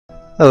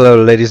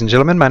Hello ladies and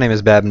gentlemen, my name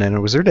is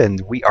Badbananawizard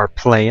and we are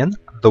playing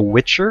The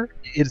Witcher.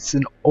 It's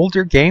an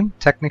older game,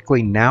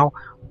 technically now,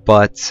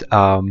 but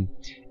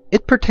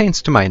it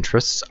pertains to my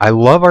interests. I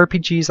love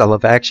RPGs, I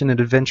love action and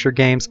adventure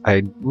games,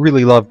 I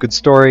really love good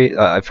story.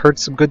 I've heard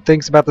some good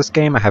things about this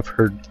game. I have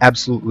heard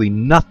absolutely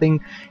nothing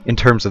in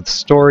terms of the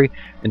story,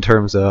 in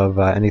terms of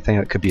anything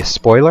that could be a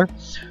spoiler.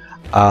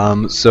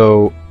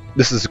 So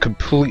this is a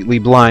completely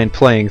blind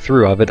playing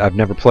through of it. I've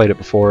never played it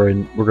before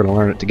and we're going to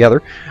learn it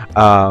together.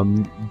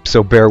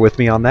 So bear with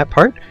me on that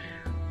part.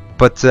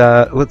 But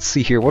let's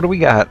see here. What do we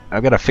got?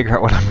 I've got to figure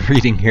out what I'm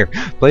reading here.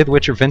 Play The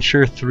Witcher,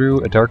 venture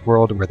through a dark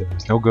world where there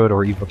is no good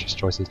or evil, just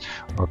choices.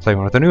 Or play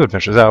one of the new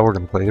adventures. Oh, we're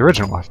going to play the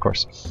original, of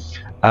course.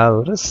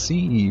 Let us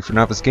see. For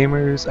novice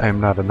gamers, I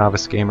am not a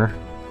novice gamer,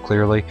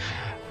 clearly.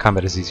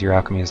 Combat is easier.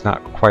 Alchemy is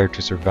not required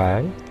to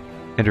survive.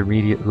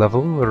 Intermediate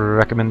level,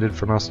 recommended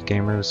for most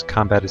gamers.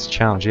 Combat is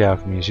challenging.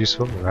 Alchemy is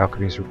useful, or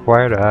alchemy is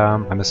required.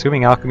 I'm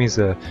assuming alchemy is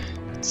a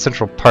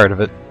central part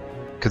of it,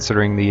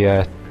 considering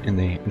the in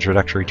the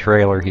introductory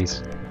trailer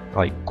he's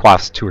like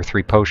quaffs 2 or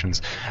 3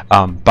 potions.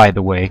 By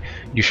the way,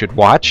 you should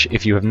watch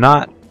if you have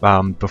not.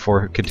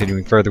 Before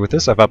continuing further with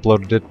this, I've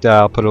uploaded it.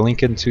 I'll put a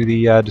link into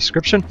the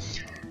description.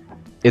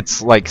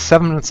 It's like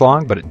 7 minutes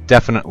long, but it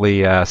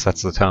definitely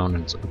sets the tone.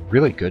 It's a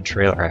really good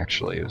trailer,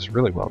 actually. It was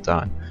really well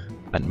done,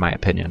 in my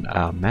opinion.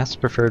 Mass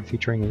preferred,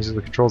 featuring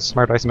easily controlled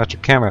smart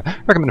isometric camera.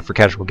 Recommended for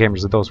casual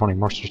gamers and those wanting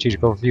more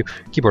strategic overview.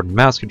 Keyboard and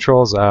mouse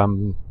controls.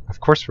 Of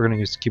course we're going to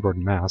use keyboard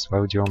and mouse. Why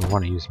would you only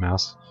want to use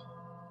mouse?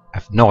 I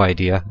have no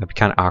idea. That'd be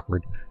kind of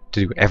awkward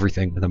to do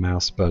everything with a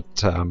mouse. But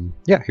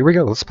yeah, here we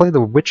go. Let's play The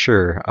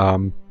Witcher.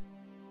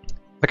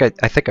 Like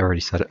I think I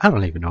already said it. I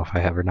don't even know if I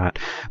have or not.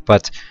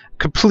 But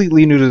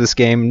completely new to this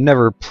game.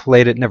 Never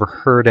played it. Never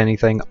heard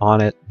anything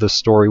on it. The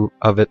story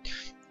of it.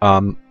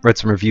 Read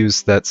some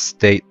reviews that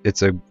state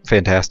it's a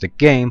fantastic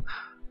game,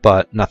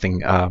 but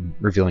nothing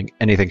revealing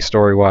anything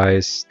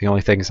story-wise. The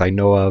only things I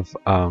know of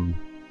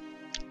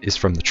is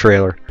from the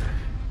trailer,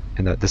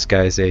 and that this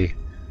guy's a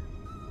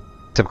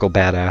typical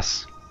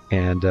badass,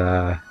 and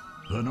the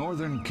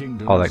Northern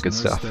Kingdoms all that good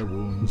stuff. Their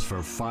wounds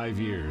for 5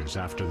 years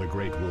after the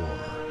Great War.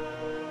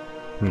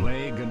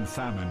 Plague and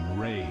famine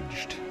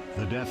raged,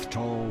 the death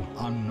toll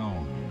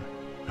unknown.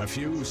 A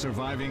few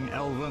surviving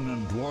elven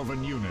and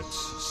dwarven units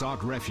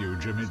sought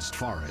refuge amidst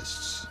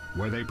forests,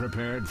 where they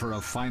prepared for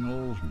a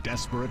final,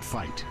 desperate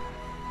fight.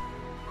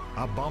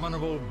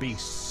 Abominable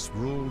beasts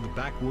ruled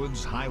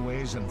backwoods,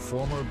 highways, and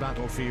former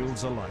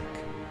battlefields alike.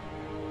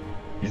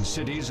 In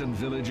cities and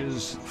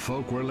villages,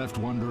 folk were left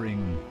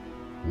wondering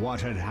what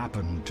had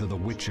happened to the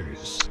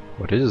Witchers.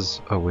 What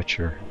is a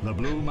Witcher? The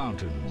Blue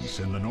Mountains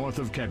in the north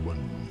of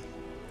Kedwin.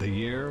 The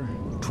year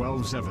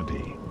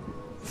 1270.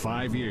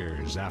 5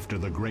 years after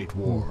the Great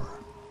War.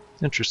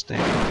 Interesting.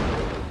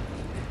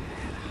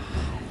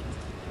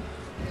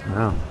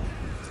 Wow.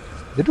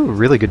 They do a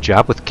really good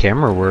job with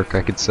camera work,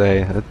 I could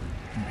say.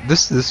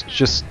 This is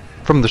just,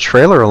 from the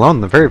trailer alone,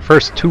 the very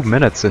first 2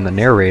 minutes in the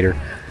narrator,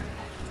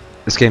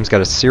 this game's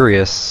got a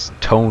serious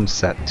tone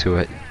set to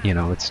it. You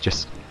know, it's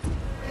just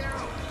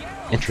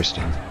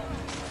interesting.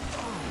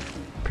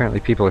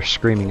 Apparently people are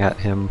screaming at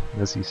him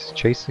as he's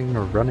chasing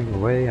or running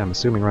away. I'm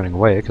assuming running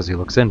away because he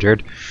looks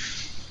injured.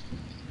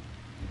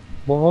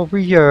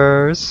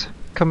 Warriors,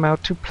 come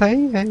out to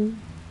play.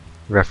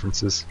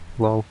 References.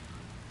 Lol.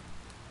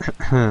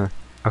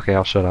 Okay,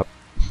 I'll shut up.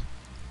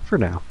 For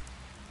now.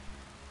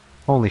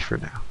 Only for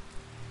now.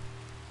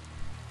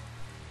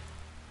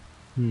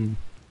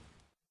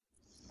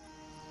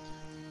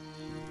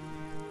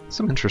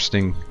 Some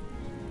interesting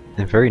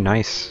and very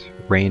nice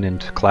rain and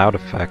cloud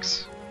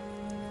effects.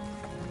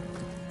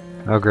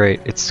 Oh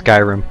great, it's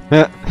Skyrim.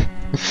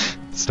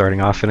 Starting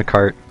off in a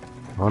cart.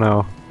 Oh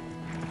no.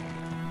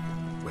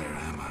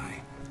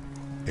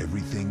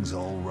 Everything's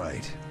all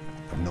right.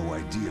 I've no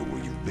idea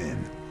where you've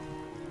been.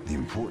 The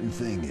important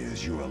thing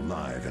is you're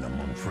alive and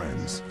among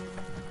friends.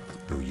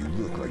 Though you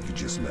look like you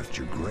just left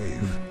your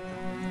grave.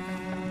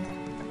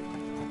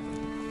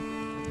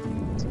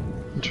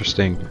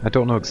 Interesting. I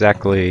don't know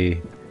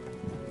exactly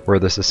where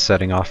this is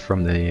setting off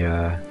from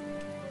the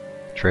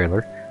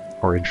trailer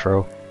or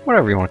intro,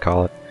 whatever you want to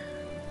call it.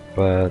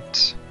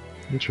 But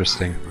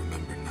interesting. I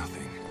remember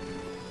nothing.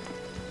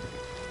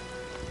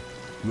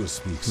 We'll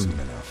speak soon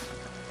enough.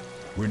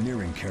 We're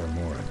nearing Kaer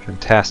Morhen.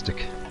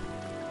 Fantastic.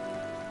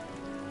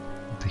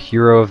 The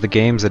hero of the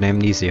game's an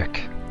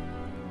amnesiac.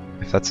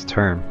 If that's a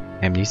term.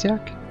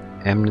 Amnesiac?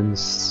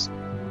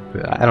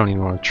 I don't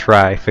even want to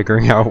try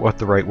figuring out what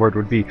the right word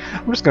would be.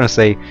 I'm just going to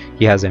say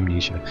he has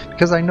amnesia.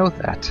 Because I know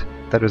that.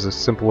 That is a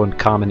simple and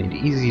common and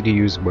easy to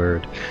use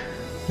word.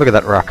 Look at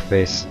that rock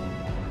face.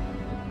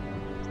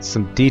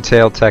 Some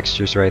detailed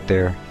textures right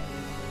there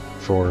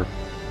for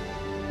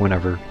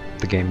whenever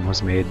the game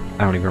was made. I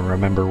don't even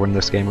remember when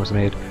this game was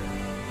made.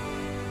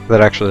 That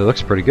actually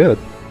looks pretty good,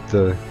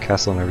 the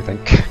castle and everything.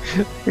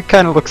 It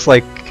kind of looks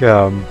like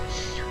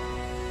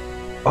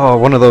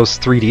one of those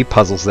 3D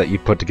puzzles that you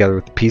put together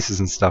with the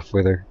pieces and stuff,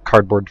 where they're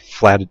cardboard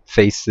flat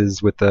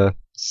faces with the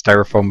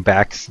styrofoam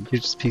backs you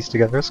just piece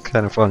together. It's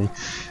kind of funny.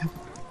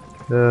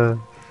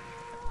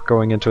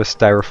 going into a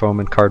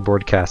styrofoam and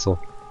cardboard castle.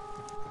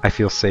 I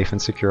feel safe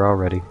and secure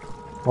already.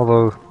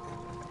 Although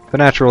the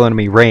natural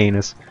enemy rain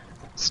is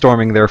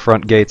storming their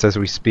front gates as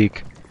we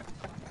speak.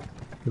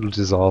 It'll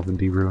dissolve and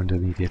be ruined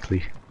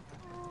immediately.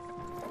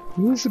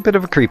 He was a bit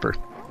of a creeper.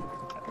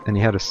 And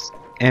he had a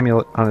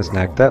amulet on his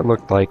neck. That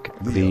looked like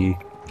the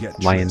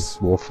lion,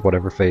 wolf,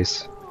 whatever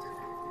face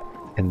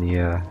in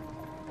the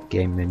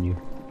game menu.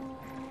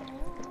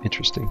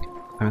 Interesting.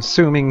 I'm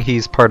assuming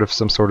he's part of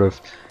some sort of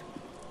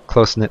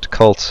close-knit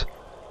cult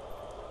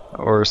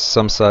or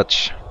some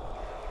such.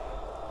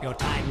 Your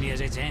time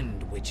nears its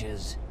end,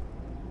 witches.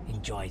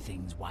 Enjoy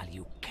things while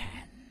you can.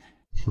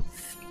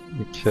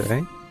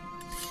 Okay.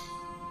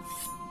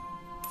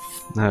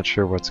 Not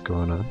sure what's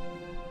going on.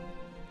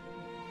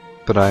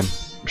 But I'm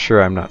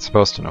sure I'm not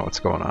supposed to know what's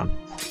going on.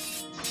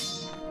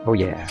 Oh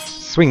yeah.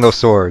 Swing those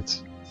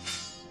swords!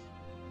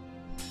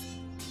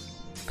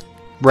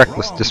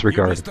 Reckless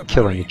disregard of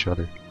killing each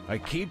other. I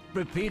keep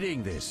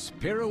repeating this.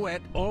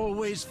 Pirouette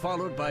always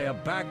followed by a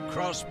back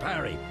cross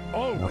parry.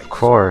 Always. Of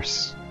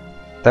course.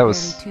 That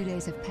was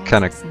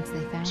kind of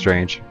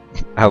strange.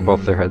 How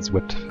both their heads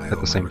whipped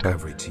at the same time.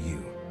 To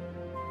you.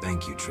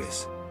 Thank you,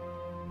 Triss.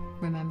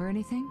 Remember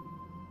anything?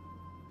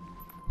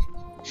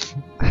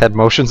 Head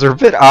motions are a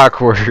bit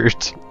awkward.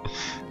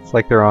 It's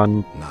like they're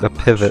on Not a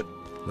much. pivot.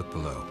 Look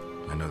below.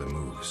 I know the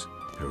moves.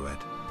 Pirouette,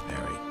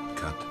 parry,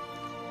 cut.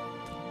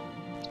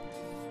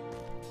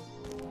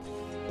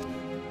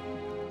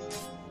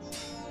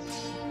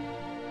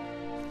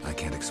 I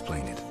can't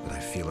explain it, but I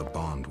feel a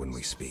bond when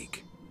we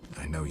speak.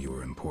 I know you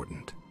are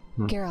important.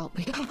 Geralt,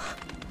 we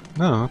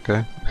Oh,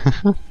 okay.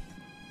 That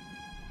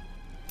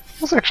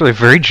was actually a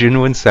very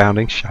genuine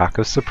sounding shock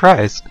of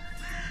surprise.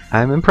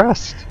 I'm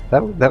impressed.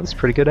 That was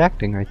pretty good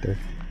acting right there.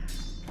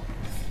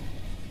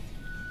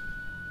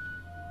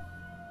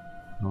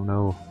 Oh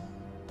no.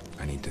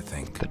 I need to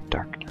think. The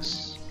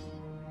darkness.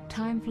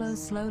 Time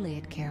flows slowly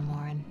at Kaer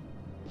Morhen.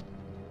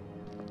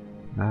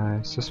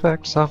 I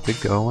suspect something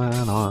going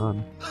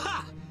on.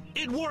 Ha!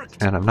 It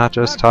worked! And I'm not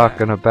just Not bad.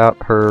 talking about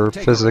her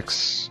Take a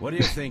physics What do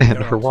you think, and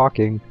her Geralt?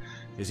 walking.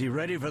 Is he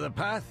ready for the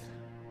path?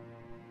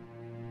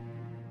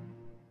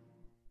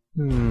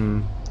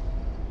 Hmm.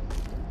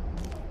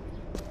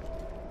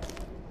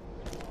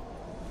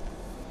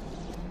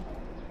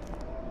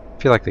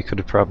 I feel like they could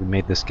have probably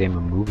made this game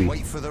a movie.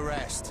 Wait for the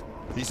rest.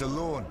 He's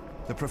alone.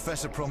 The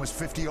professor promised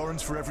 50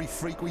 orens for every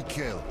freak we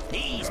kill.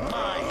 He's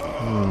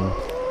mine.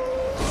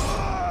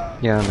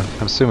 Yeah,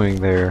 I'm assuming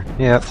they're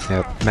yep,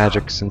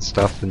 magics and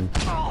stuff, and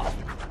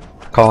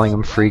calling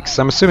them freaks.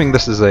 I'm assuming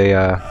this is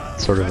a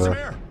sort of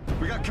a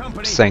We got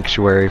company.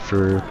 sanctuary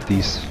for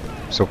these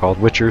so-called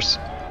witchers.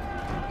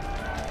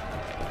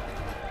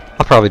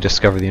 I'll probably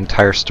discover the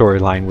entire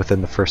storyline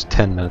within the first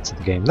 10 minutes of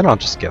the game, then I'll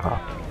just give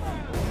up.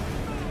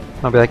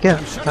 I'll be like,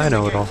 yeah, I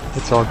know it all.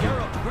 It's all good.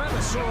 Geralt, grab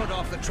a sword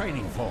off the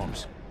training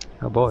forms.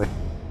 Oh boy.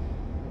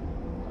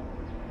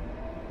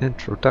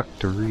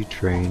 Introductory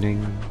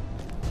training.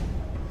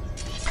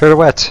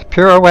 Pirouette!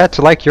 Pirouette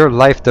like your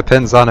life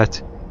depends on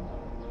it!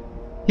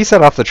 He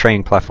set off the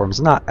training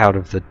platforms, not out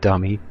of the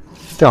dummy.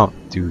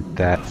 Don't do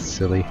that,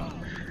 silly.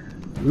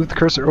 Move the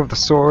cursor over the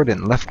sword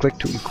and left click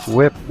to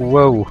equip.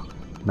 Whoa!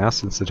 Mouse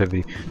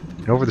sensitivity.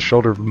 In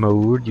over-the-shoulder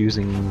mode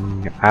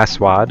using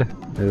Aswad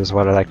is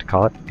what I like to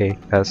call it.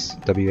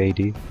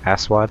 A-S-W-A-D.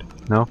 Aswad?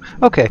 No?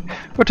 Okay.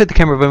 Rotate the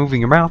camera by moving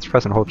your mouse.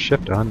 Press and hold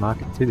shift to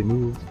unlock and see the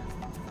move.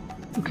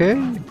 Okay.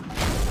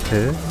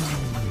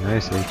 I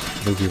see.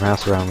 Move your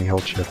mouse around when you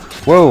hold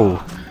shift.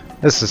 Whoa!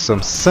 This is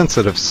some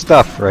sensitive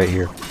stuff right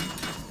here.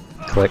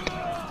 Click.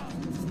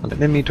 On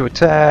an enemy to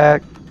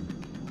attack.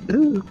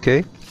 Ooh,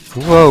 okay.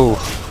 Whoa!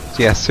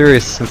 Yeah,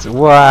 serious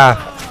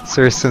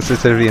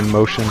sensitivity in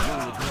motion.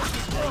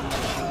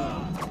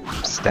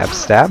 Stab,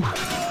 stab.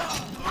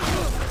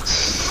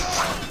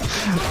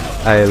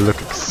 I look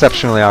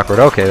exceptionally awkward.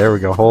 Okay, there we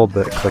go. Hold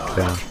the click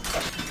down.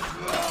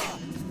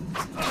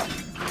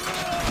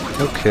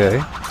 Okay.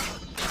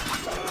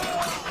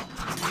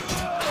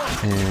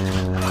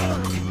 And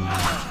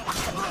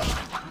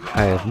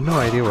I have no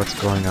idea what's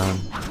going on.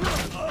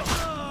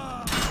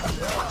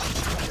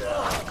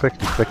 Click,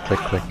 click, click,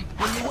 click.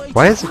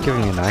 Why is it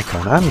giving me an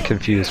icon? I'm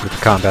confused with the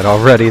combat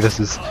already. This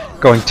is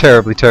going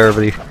terribly,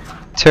 terribly,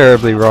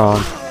 terribly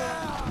wrong.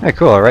 Hey,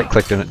 cool. I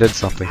right-clicked and it did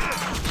something.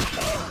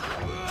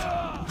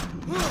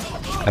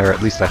 Or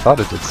at least I thought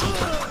it did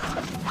something.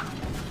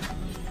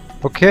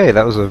 Okay,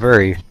 that was a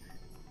very,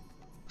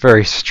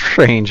 very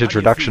strange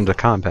introduction to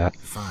combat.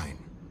 Fine.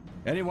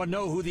 Anyone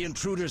know who the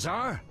intruders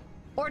are?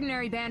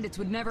 Ordinary bandits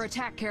would never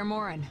attack Kaer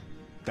Morhen.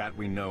 That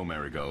we know,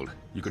 Marigold.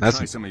 You could That's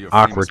try some of an your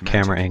awkward famous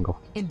camera magic. angle.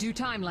 In due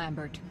time,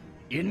 Lambert.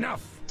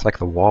 Enough. It's like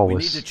the wall We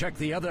need to was check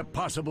the other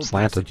possible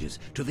slanted. passages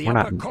to the We're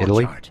not upper in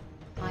Italy. courtyard.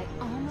 I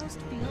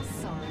almost feel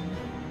sorry.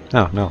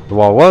 Oh, no, the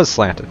wall was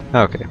slanted.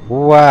 Okay,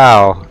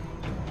 wow.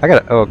 I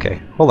gotta,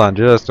 okay, hold on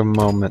just a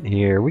moment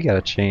here. We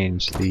gotta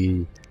change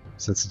the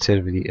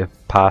sensitivity if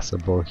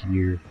possible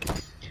here.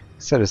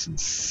 That is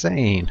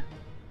insane.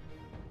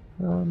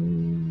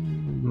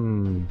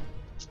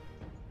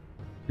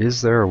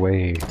 Is there a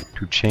way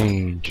to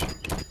change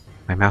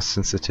my mouse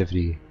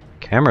sensitivity,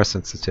 camera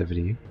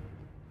sensitivity?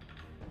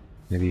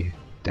 Maybe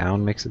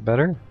down makes it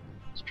better?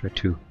 Let's try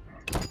 2.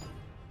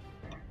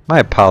 My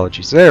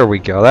apologies. There we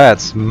go.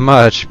 That's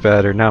much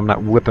better. Now I'm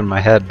not whipping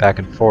my head back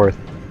and forth.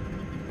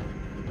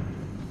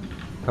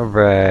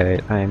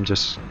 Alright, I am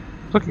just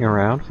looking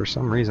around for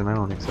some reason. I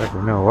don't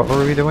exactly know. What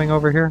were we doing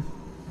over here?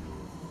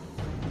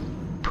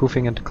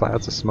 Poofing into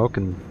clouds of smoke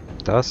and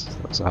dust?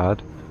 That was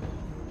odd.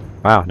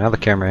 Wow, now the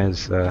camera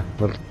is a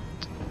little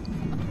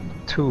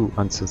too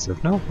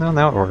unsensitive. No,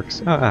 now it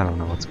works. I don't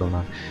know what's going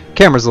on.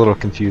 Camera's a little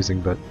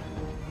confusing, but...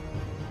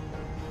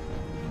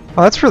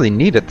 Oh, that's really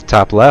neat at the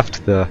top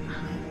left. The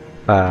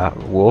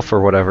wolf,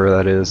 or whatever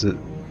that is, it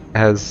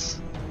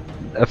has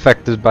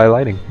affected by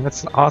lighting.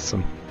 That's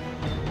awesome.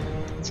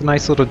 It's a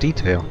nice little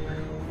detail.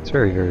 It's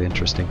very, very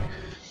interesting.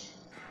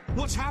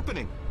 What's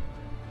happening?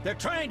 They're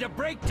trying to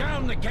break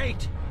down the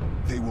gate.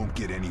 They won't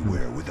get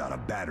anywhere without a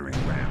battering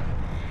ram.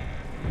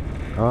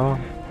 Oh,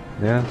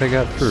 yeah, they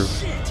got through.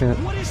 Yeah.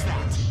 What is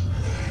that?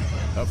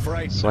 A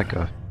fright. It's like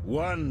a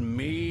one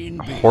mean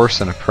horse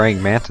and a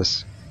praying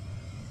mantis.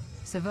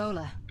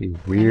 Savola. Be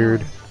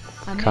weird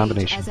A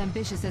combination. mage as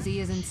ambitious as he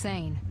is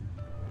insane.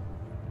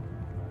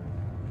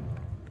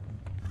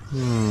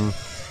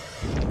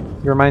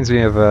 He reminds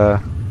me of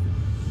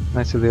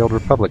Knights of the Old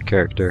Republic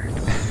character.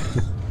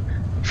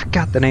 I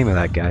forgot the name of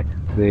that guy.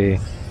 The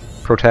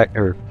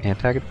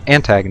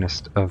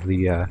antagonist of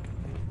the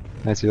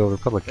Knights of the Old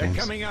Republic games.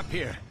 Coming up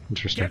here.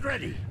 Interesting. Get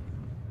ready.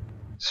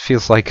 This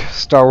feels like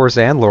Star Wars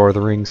and Lord of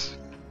the Rings.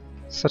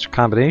 Such a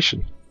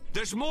combination.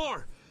 There's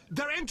more.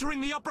 They're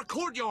entering the upper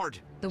courtyard.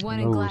 The one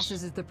in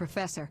glasses is the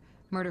professor.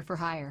 Murder for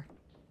hire.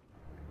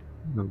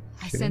 Okay.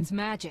 I sense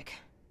magic.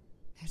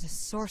 There's a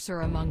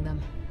sorcerer among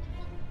them.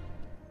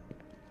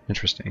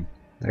 Interesting.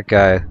 That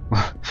guy.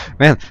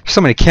 Man, there's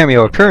so many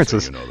cameo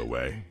occurrences. You know the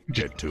way.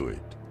 Get to it.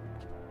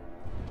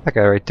 That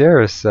guy right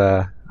there is,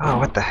 oh,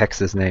 what the heck's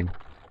his name?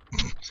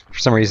 For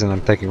some reason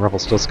I'm thinking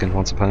Rumpelstiltskin,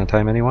 Once Upon a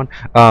Time, anyone?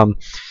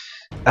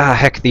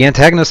 Heck, the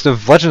antagonist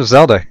of Legend of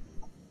Zelda.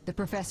 The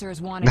professor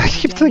is wanted. I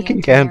keep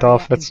thinking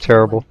Gandalf, that's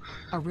terrible.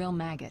 A real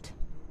maggot.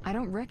 I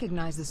don't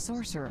recognize the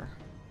sorcerer.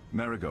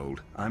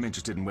 Marigold, I'm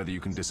interested in whether you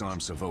can disarm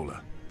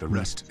Savola. The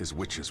rest is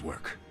witch's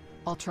work.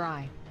 I'll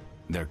try.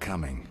 They're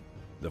coming.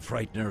 The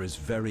Frightener is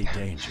very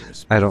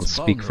dangerous. I don't It's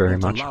speak very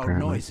vulnerable much, to loud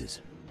apparently.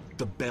 noises.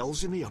 The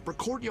bell's in the upper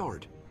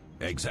courtyard.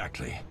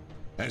 Exactly.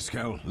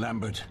 Eskel,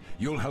 Lambert,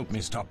 you'll help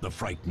me stop the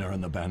Frightener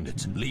and the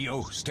bandits.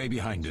 Leo, stay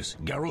behind us.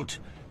 Geralt,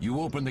 you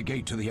open the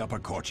gate to the upper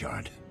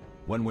courtyard.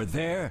 When we're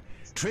there,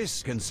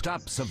 Triss can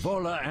stop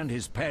Savola and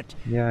his pet,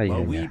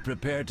 while we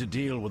prepare to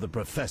deal with the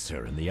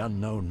professor and the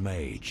unknown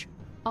mage.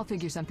 I'll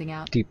figure something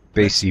out. Deep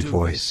bassy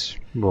voice.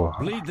 Whoa.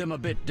 Bleed them a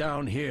bit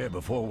down here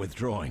before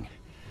withdrawing.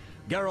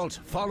 Geralt,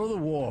 follow the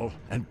wall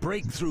and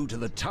break through to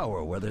the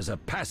tower where there's a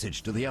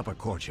passage to the upper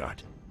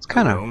courtyard. It's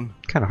kind of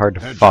hard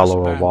to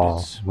follow a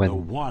wall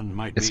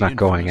when it's not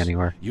going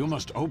anywhere. You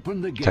must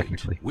open the gate.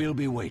 Technically. We'll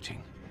be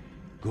waiting.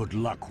 Good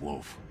luck,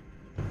 Wolf.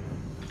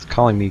 It's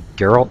calling me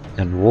Geralt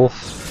and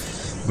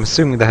Wolf. I'm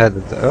assuming the head.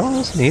 Oh,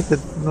 that's neat. The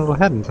little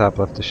head in the top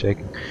left is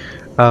shaking.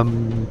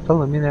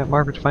 Follow me that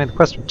marker to find the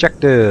quest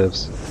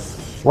objectives.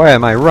 Why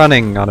am I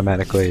running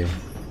automatically?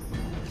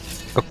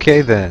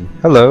 Okay then.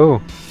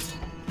 Hello.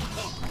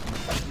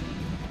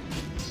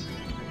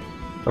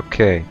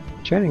 Okay.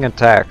 Chaining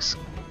attacks.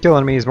 Kill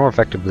enemies more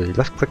effectively.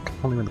 Left click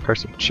only when the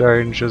person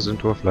changes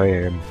into a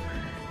flame.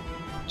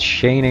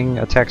 Chaining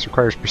attacks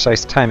requires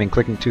precise timing.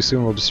 Clicking too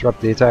soon will disrupt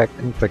the attack,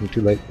 and clicking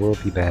too late will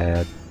be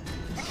bad.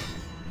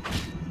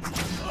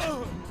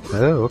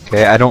 Oh,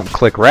 okay. I don't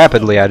click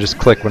rapidly, I just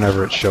click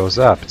whenever it shows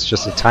up. It's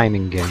just a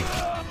timing game.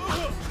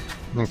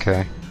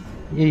 Okay.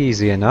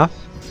 Easy enough.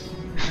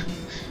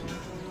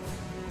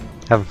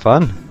 Having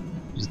fun.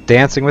 Just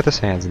dancing with his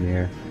hands in the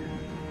air.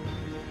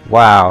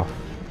 Wow.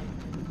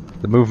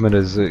 The movement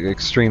is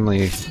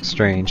extremely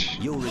strange.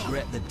 You'll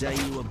regret the day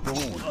you were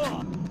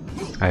born.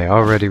 I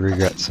already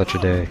regret such a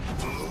day.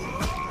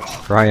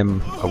 For I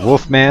am a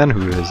wolf man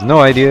who has no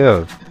idea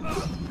of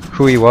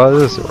who he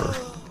was or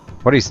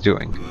what he's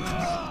doing.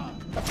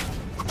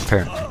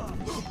 Apparently.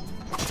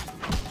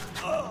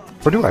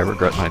 Or do I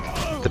regret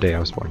the day I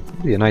was born?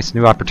 It'd be a nice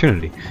new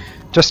opportunity.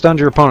 Just stunned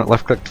your opponent,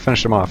 left click to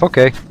finish him off.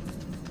 Okay.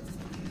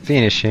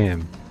 Finish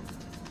him.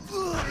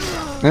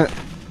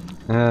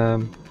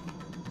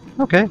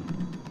 Okay.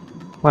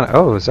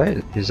 Oh, is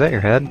that your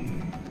head?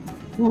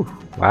 Ooh,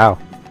 wow.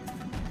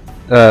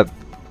 Did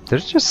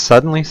it just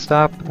suddenly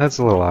stop? That's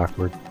a little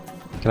awkward.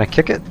 Can I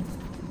kick it?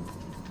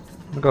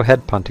 I'm gonna go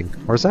head punting.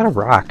 Or is that a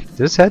rock? Did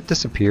his head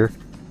disappear?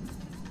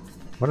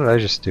 What did I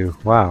just do?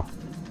 Wow.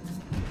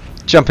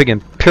 Jumping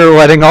and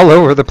pirouetting all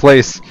over the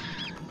place.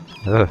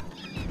 Ugh.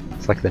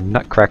 It's like the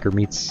Nutcracker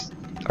meets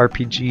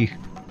RPG.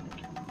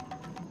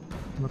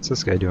 What's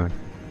this guy doing?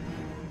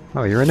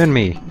 Oh, you're an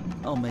enemy.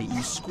 I'll make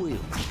you squeal.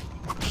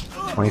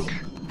 Oink.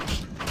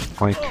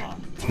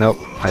 Oink. Nope,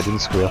 I didn't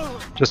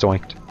squeal. Just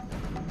oinked.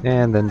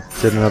 And then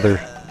did another...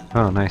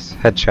 Oh, nice.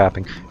 Head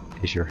chopping.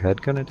 Is your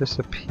head gonna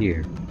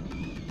disappear?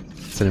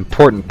 It's It's an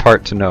important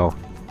part to know.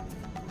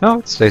 Oh,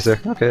 it stays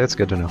there. Okay, that's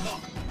good to know.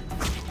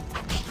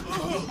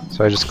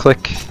 So I just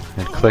click,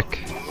 and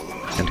click,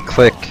 and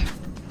click,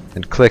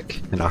 and click,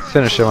 and I'll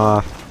finish him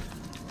off.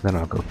 Then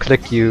I'll go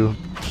click you.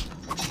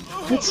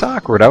 It's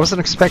awkward. I wasn't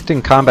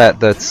expecting combat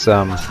that's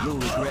You'll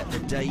regret the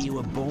day you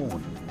were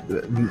born.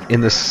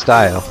 in this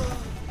style.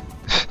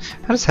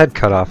 How does head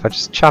cut off? I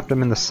just chopped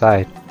him in the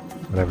side.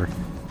 Whatever.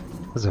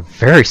 There's a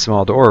very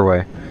small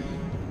doorway.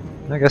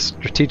 I guess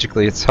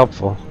strategically it's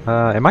helpful.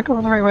 Am I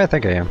going the right way? I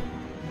think I am.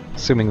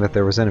 Assuming that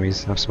there was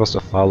enemies. I'm supposed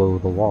to follow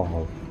the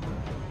wall.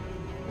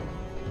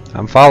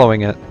 I'm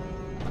following it.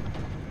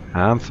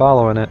 I'm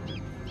following it.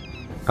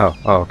 Oh,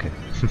 okay.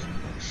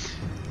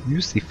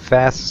 Use the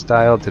fast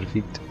style to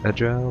defeat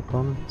agile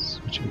opponents.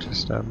 Switching to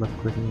style left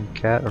clicking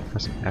cat or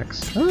pressing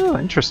X. Oh,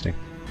 interesting.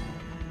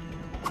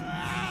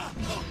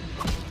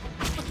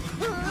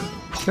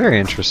 Very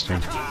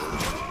interesting.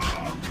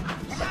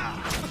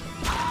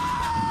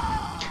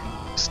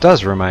 This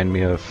does remind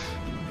me of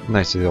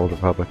Knights of the Old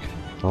Republic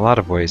in a lot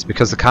of ways,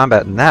 because the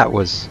combat in that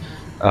was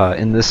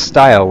in this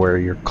style where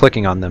you're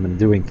clicking on them and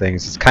doing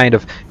things. It's kind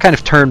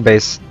of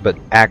turn-based, but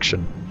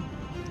action.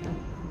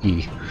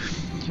 E.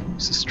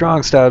 Use a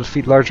strong style to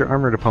defeat larger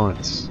armored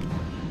opponents.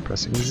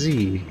 Pressing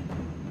Z.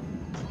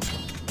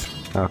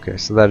 Okay,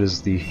 so that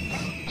is the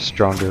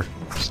stronger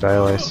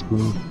style, I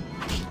assume.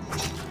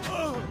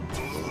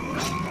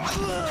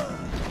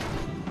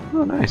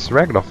 Oh, nice.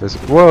 Ragdoll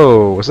physics.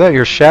 Whoa, was that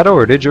your shadow,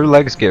 or did your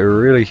legs get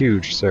really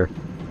huge, sir?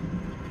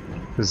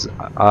 This is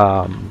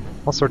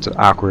all sorts of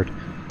awkward.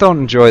 Don't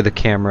enjoy the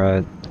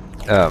camera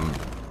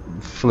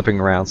flipping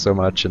around so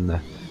much and the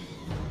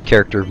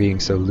character being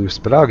so loose,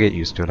 but I'll get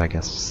used to it, I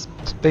guess.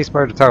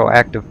 Spacebar to toggle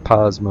active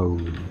pause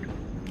mode.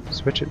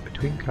 Switch it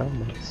between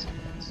combos.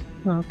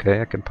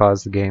 Okay, I can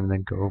pause the game and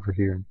then go over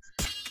here.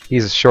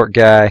 He's a short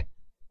guy.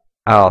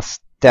 I'll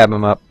stab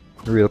him up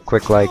real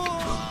quick like.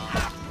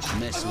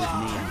 Mess with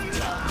me and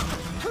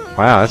die.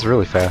 Wow, that's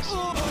really fast.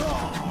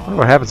 I wonder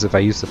what happens if I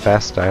use the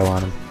fast style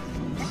on him.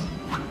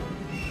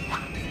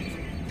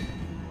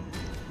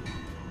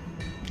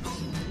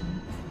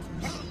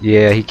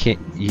 Yeah, he can't.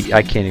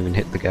 I can't even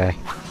hit the guy.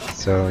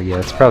 So yeah,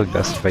 it's probably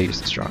best if I use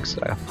the strong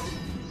style.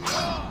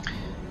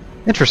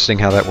 Interesting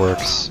how that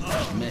works.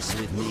 Mess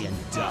with me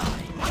and die.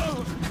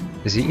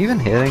 Is he even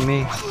hitting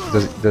me?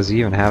 Does he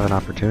even have an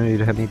opportunity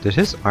to hit me? Did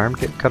his arm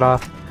get cut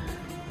off?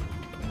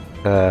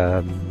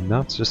 No,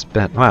 it's just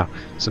bent. Wow,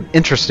 some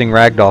interesting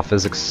ragdoll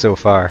physics so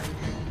far.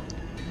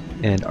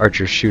 And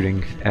Archer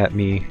shooting at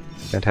me.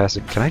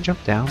 Fantastic. Can I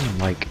jump down and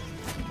like...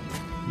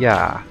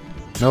 Yeah.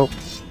 Nope.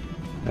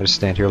 I just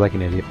stand here like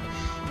an idiot.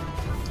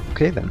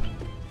 Okay then.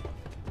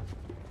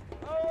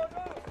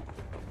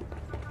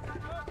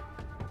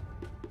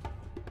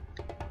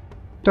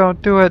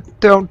 Don't do it!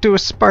 Don't do a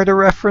Sparta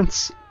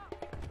reference!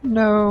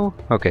 No!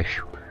 Okay,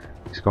 phew.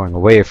 He's going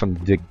away from the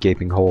big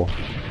gaping hole.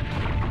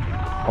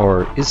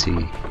 Or is he?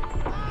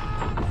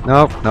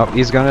 Nope, nope,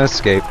 he's gonna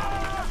escape.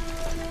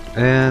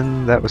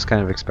 And that was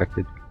kind of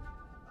expected.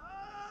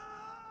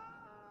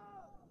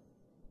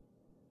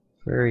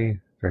 Very,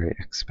 very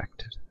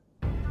expected.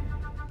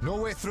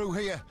 No way through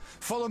here.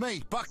 Follow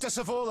me. Back to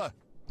Savola.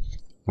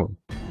 Well,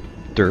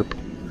 derp.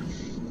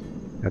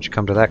 How'd you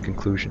come to that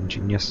conclusion,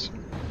 genius?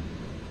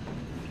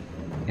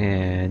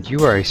 And you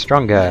are a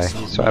strong guy,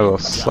 so I will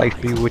slice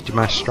you with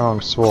my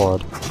strong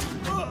sword.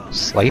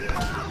 Slipe?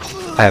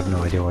 I have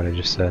no idea what I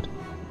just said.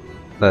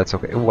 That's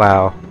okay.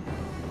 Wow.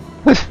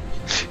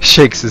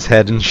 Shakes his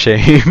head in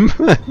shame.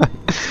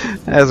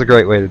 That's a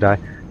great way to die.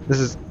 This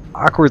is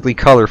awkwardly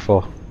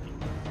colorful.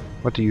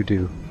 What do you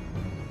do?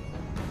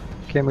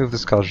 Can't move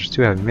this color, it's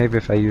too heavy. Maybe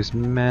if I use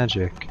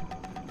magic.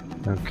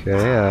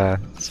 Okay,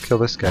 let's kill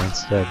this guy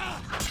instead.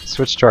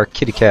 Switch to our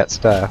kitty cat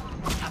style.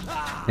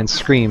 And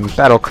scream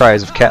battle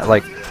cries of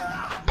cat-like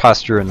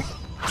posture and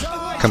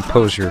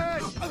composure.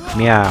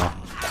 Meow.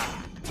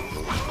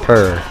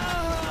 Purr.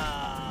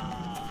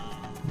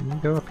 Let me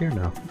go up here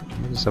now.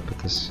 What is up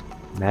with this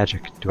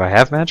magic? Do I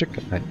have magic?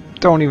 I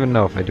don't even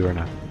know if I do or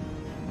not.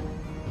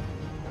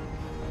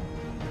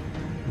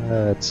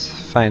 Let's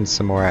find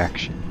some more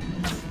action.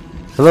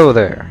 Hello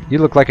there. You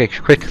look like a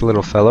quick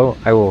little fellow.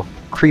 I will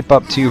creep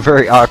up to you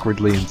very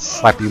awkwardly and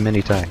slap you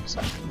many times.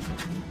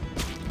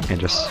 And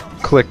just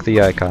click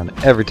the icon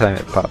every time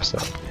it pops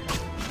up.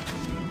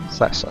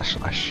 Slash slash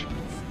slash.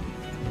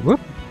 Whoop.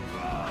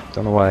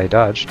 Don't know why I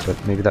dodged, but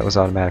maybe that was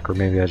automatic, or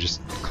maybe I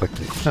just clicked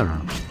it. I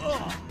don't know.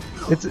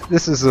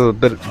 This is a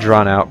bit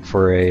drawn out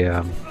for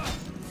a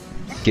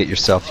get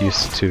yourself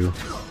used to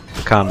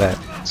the combat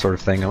sort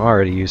of thing. I'm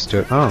already used to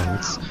it. Oh,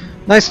 it's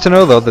nice to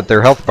know though that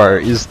their health bar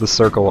is the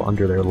circle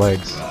under their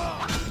legs.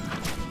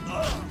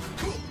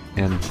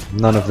 And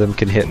none of them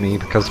can hit me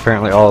because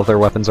apparently all of their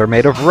weapons are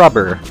made of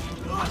rubber.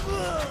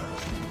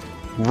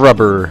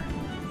 Rubber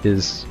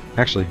is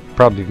actually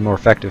probably more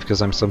effective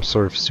because I'm some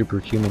sort of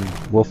superhuman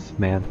wolf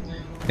man.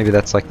 Maybe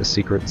that's like the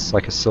secret. It's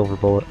like a silver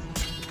bullet.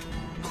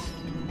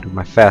 Do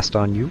my fast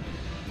on you.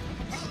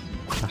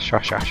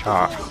 Sha sha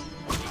sha.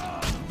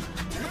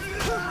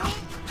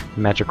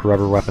 Magic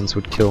rubber weapons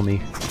would kill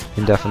me.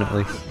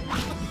 Indefinitely.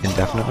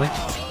 Indefinitely?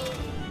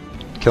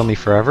 Kill me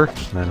forever?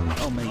 I don't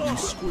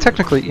know.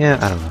 Technically, yeah,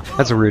 I don't know.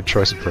 That's a weird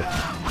choice of word.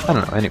 I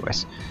don't know,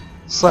 anyways.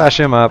 Slash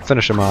him up,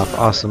 finish him off,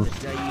 awesome.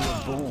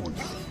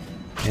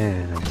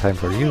 And time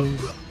for you.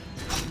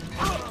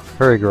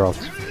 Hurry, Geralt.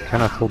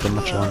 Cannot hold him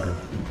much longer.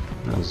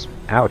 That was,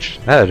 ouch,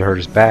 that had hurt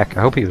his back.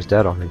 I hope he was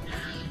dead already.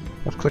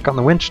 Left click on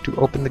the winch to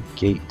open the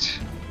gate.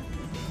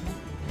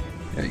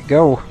 There you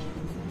go.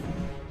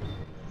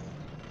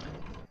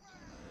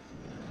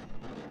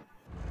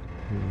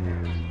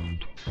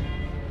 And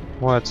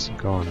what's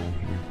going on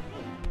here?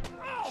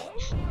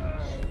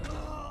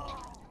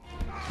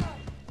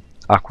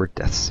 Awkward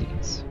death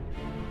scenes.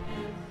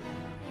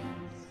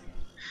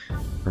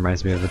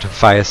 Reminds me of the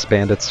Defias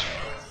bandits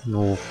in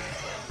World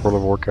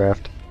of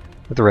Warcraft.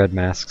 With the red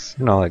masks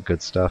and all that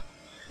good stuff.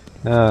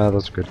 Ah,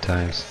 those are good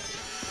times.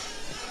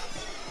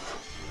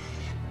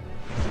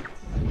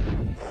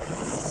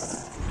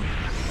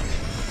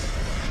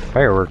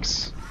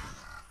 Fireworks.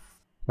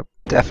 Oh,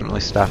 definitely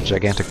stop a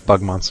gigantic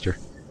bug monster.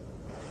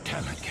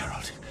 Damn it,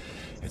 Geralt.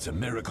 It's a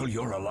miracle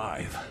you're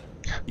alive.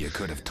 You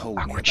could have told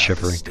me about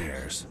shivering. the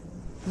stairs.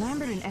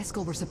 Lambert and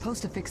Eskel were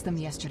supposed to fix them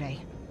yesterday.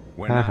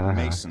 We're not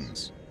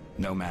masons.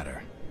 No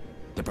matter.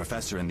 The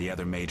professor and the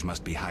other mage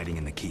must be hiding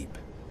in the keep.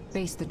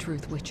 Face the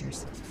truth,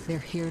 Witchers. They're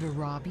here to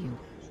rob you.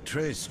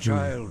 Triss,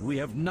 child, we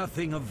have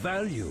nothing of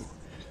value.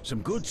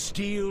 Some good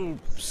steel,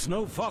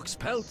 snow fox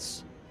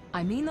pelts.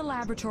 I mean the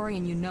laboratory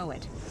and you know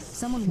it.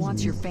 Someone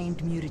wants your famed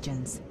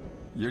mutagens.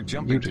 You're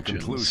jumping to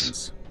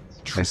conclusions.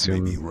 I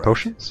assume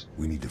potions?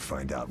 We need to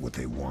find out what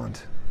they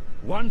want.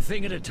 One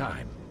thing at a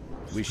time.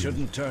 We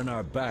shouldn't turn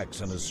our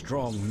backs on a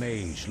strong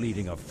mage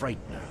leading a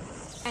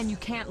frightener. And you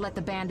can't let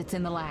the bandits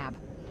in the lab.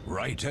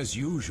 Right as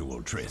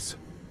usual, Triss.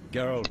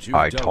 Geralt,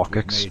 I you've dealt talk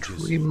with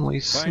extremely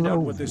mages. Find out slow.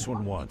 what this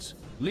one wants.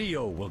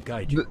 Leo will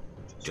guide you.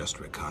 Just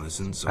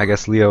reconnaissance. I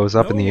guess Leo is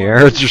up in the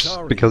air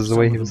just because of the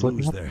way he was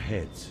looking. Their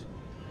heads.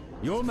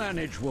 You'll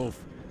manage,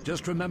 Wolf.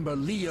 Just remember,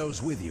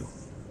 Leo's with you.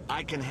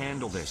 I can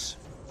handle this.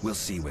 We'll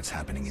see what's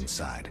happening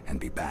inside and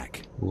be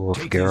back. Wolf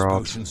Take these Geralt.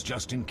 potions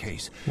just in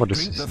case. What is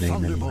Drink his the name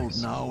Thunderbolt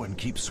anyways? now and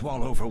keep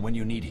Swallow for when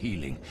you need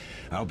healing.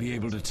 I'll be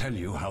able to tell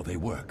you how they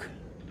work.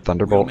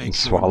 Thunderbolt We'll and make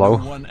sure Swallow.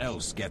 no one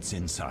else gets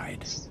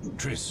inside.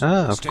 Triss,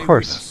 Ah, of stay with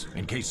course. us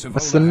in case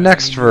That's Savola the has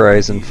next any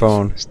Verizon ideas.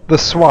 phone. The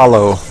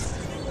Swallow.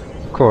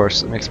 Of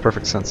course, it makes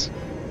perfect sense.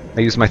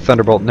 I use my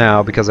Thunderbolt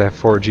now because I have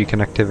 4G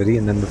connectivity,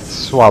 and then the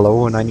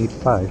Swallow when I need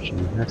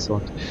 5G.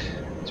 Excellent.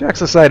 To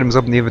access items,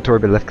 open the inventory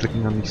by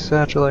left-clicking on the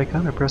satchel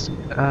icon or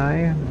pressing I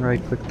and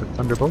right-click the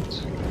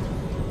Thunderbolt.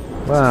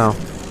 Wow.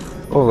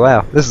 Oh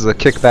wow, this is a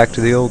kickback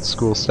to the old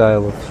school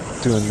style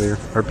of doing their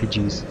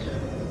RPGs.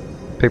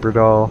 Paper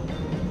doll,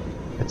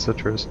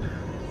 etc.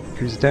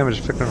 Increase damage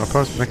inflicted on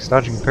opponents, makes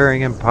dodging and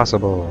parrying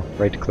impossible.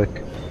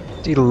 Right-click.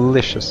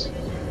 Delicious.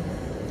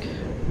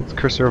 Move the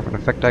cursor over an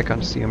effect icon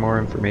to see more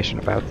information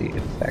about the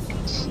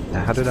effect.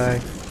 Now, how did I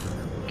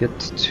get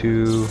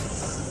to...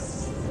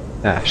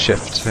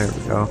 shift. There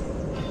we go.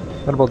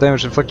 Thunderbolt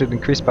damage inflicted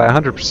increased by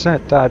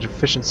 100%. Dodge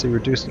efficiency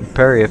reduced and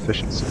parry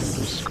efficiency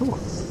reduced. Cool.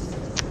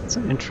 That's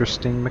an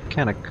interesting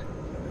mechanic.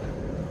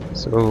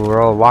 So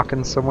we're all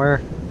walking somewhere.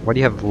 Why do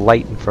you have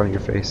light in front of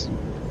your face?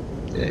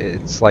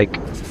 It's like...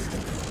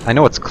 I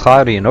know it's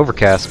cloudy and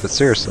overcast, but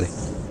seriously.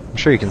 I'm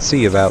sure you can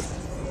see about...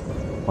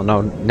 Well,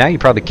 no, now you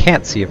probably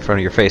can't see in front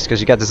of your face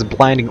because you got this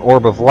blinding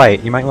orb of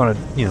light. You might want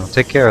to, you know,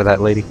 take care of that,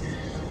 lady.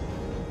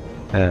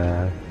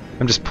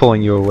 I'm just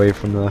pulling you away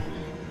from the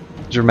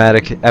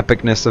dramatic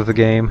epicness of the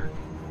game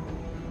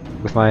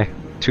with my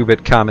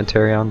 2-bit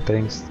commentary on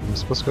things. I'm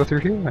supposed to go through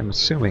here? I'm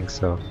assuming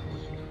so.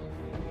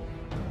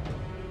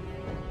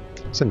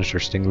 It's an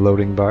interesting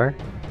loading bar.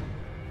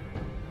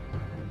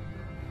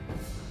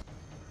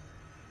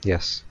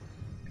 Yes.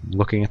 I'm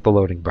looking at the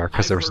loading bar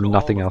because there was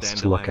nothing else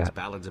to look at.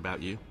 Ballads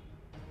about you.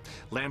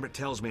 Lambert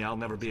tells me I'll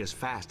never be as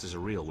fast as a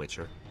real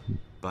Witcher,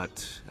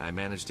 but I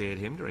managed to hit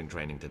him during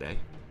training today.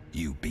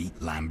 You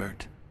beat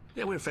Lambert?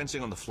 Yeah, we were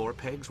fencing on the floor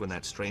pegs when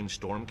that strange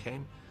storm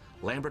came.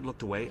 Lambert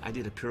looked away, I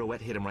did a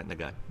pirouette, hit him right in the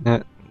gut.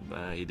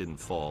 He didn't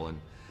fall, and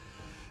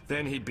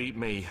then he beat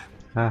me.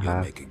 You'll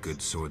make a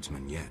good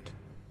swordsman yet.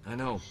 I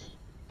know.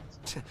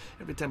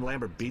 Every time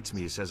Lambert beats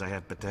me, he says I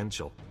have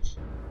potential.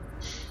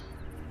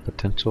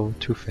 Potential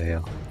to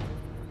fail.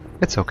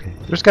 It's okay.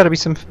 There's got to be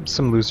some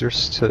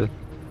losers to,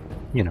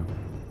 you know,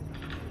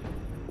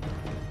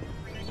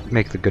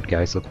 make the good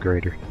guys look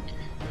greater.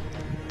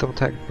 Double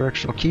tap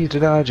directional key to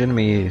dodge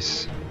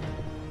enemies.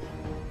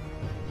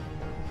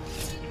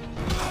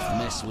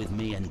 Mess with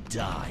me and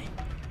die.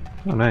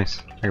 Oh,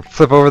 nice. I can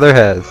flip over their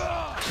heads.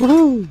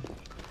 Woohoo!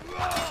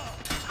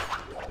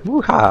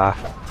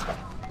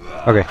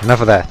 Woo-ha! Okay,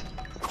 enough of that.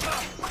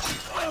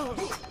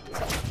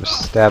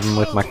 Just stab him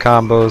with my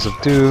combos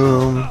of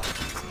doom.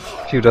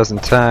 A few dozen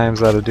times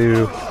that'll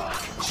do.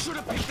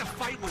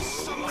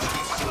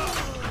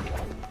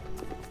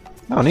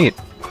 Oh, neat.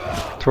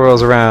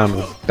 Twirls around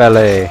with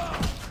ballet.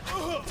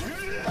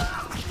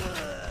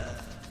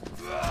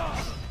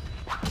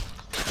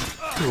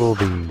 Cool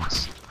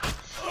beans.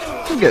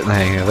 I'm getting the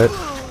hang of it.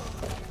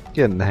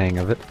 Getting the hang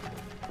of it.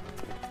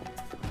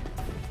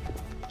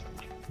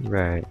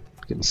 Right.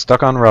 Getting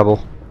stuck on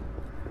rubble.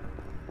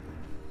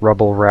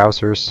 Rubble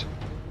rousers.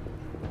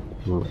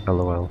 Ooh,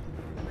 LOL.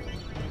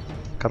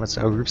 Combat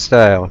style, group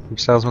style. Group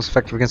style is most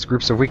effective against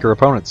groups of weaker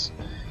opponents.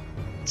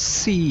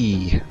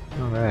 C.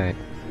 Alright.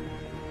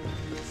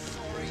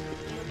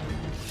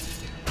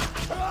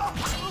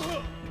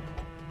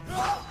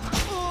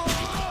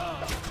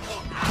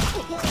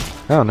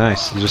 Oh,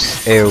 nice. You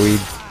just AoE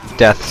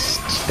death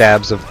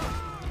stabs of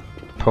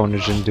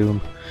Ponage and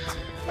Doom.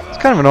 It's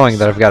kind of annoying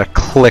that I've got to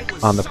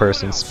click on the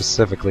person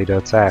specifically to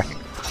attack.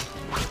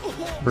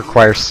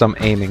 Requires some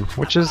aiming,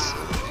 which is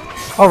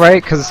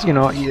alright, because, you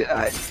know,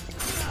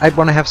 I'd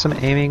want to have some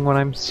aiming when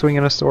I'm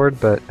swinging a sword,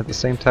 but at the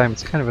same time,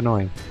 it's kind of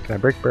annoying. Can I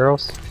break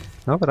barrels?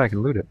 No, but I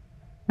can loot it.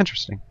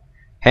 Interesting.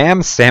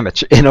 Ham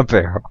sandwich in a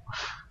barrel.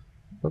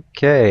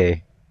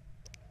 Okay.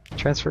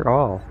 Transfer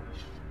all.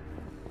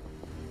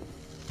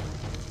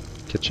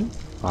 Kitchen?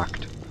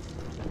 Locked.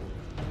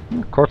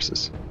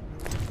 Corpses.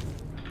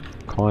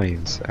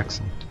 Coins.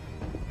 Excellent.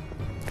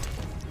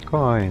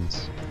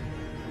 Coins.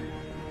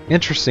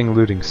 Interesting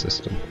looting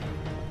system.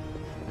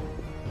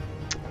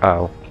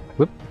 Oh.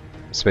 Whoop.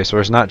 Space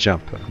Wars not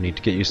jump. I need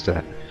to get used to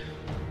that.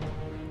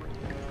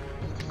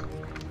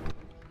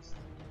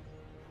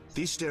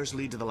 These stairs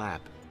lead to the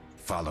lab.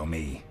 Follow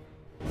me.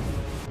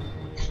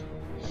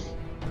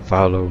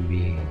 Follow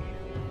me.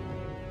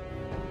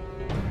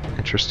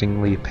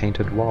 Interestingly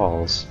painted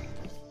walls.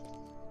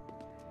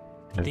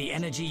 The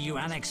energy you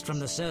annexed from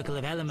the Circle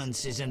of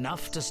Elements is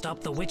enough to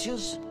stop the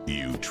Witchers?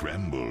 You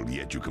trembled,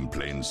 yet you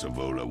complained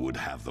Savola would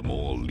have them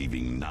all,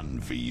 leaving none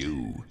for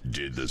you.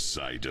 Did the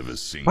sight of a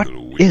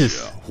single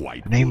Witcher,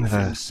 White Wolf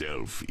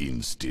himself,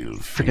 instill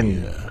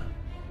fear?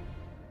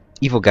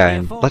 Evil guy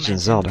in Legend of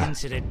Zelda.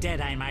 Considered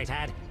dead, I might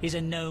add, is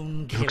a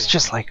known killer. Looks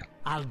just like him.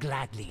 I'll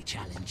gladly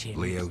challenge him.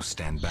 Leo,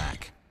 stand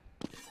back.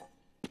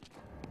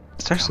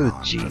 Starts with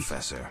a G.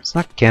 Professor. It's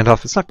not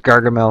Gandalf, it's not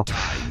Gargamel.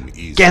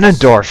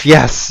 Ganondorf!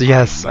 Yes,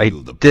 yes, I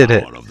did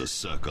it. Of the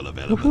Circle of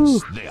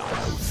Elements. They are no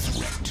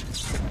threat.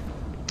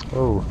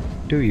 Oh,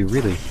 do you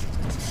really?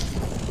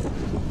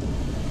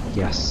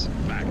 Yes.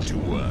 Back to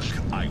work.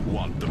 I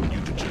want the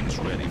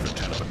mutagens ready for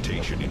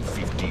teleportation in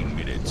 15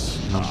 minutes.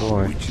 Oh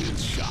boy.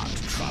 Witches shan't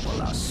trouble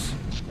us.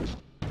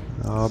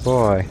 Oh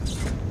boy.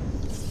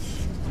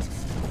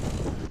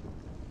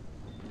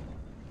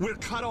 We're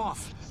cut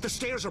off. The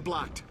stairs are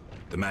blocked.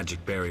 The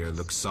magic barrier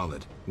looks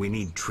solid. We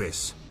need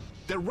Triss.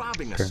 They're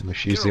robbing us. Apparently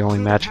she's the only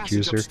magic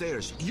user.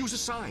 Upstairs. Use a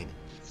sign.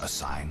 A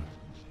sign?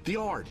 The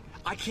Ard.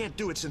 I can't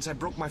do it since I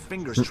broke my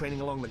fingers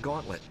training along the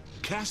gauntlet.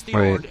 Cast the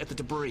Wait. Ard at the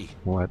debris.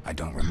 What? I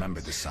don't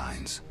remember the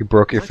signs. You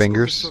broke your Let's go to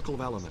fingers? Circle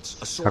of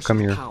Elements, a source How come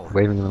of you're power.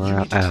 waving them You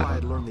around? need to try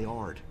to learn the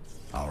Ard.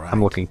 All right.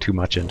 I'm looking too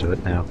much into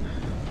it now.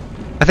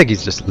 I think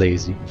he's just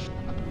lazy.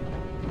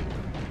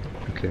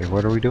 Okay,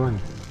 what are we doing?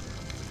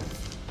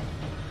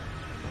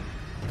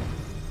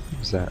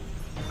 What's that?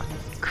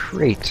 A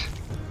crate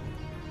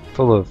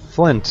full of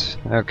flint.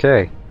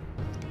 Okay,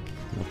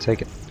 I'll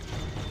take it.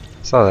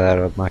 Saw that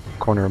out of my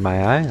corner of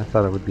my eye. I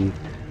thought it would be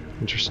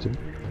interesting.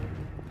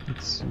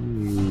 Let's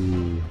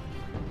see.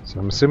 So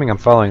I'm assuming I'm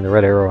following the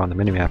red arrow on the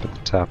minimap at the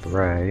top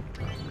right.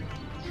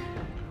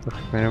 Look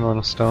for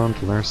animal stone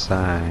to learn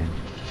sign.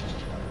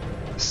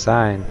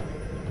 Sign.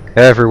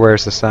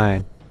 Everywhere's a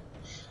sign.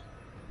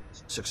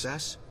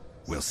 Success?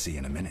 We'll see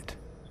in a minute.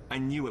 I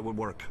knew it would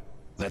work.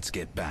 Let's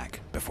get back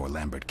before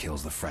Lambert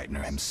kills the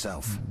Frightener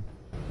himself.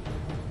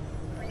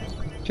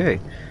 Okay.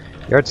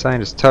 Yard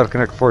sign is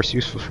telekinetic force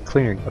useful for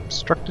clearing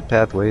obstructed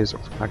pathways or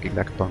for knocking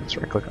back opponents.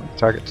 Right click on the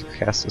target to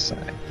cast the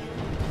sign.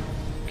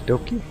 Okie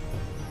dokie.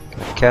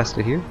 Can I cast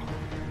it here?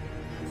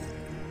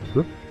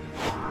 Whoop.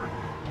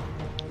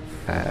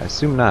 I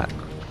assume not.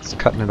 It's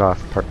cutting it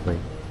off partly.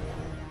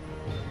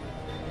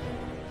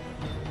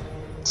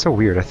 It's so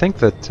weird. I think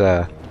that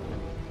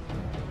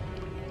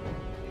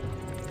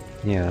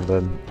yeah,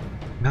 the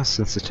mouse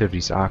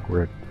sensitivity's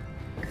awkward.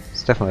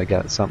 It's definitely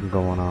got something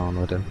going on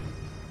with it.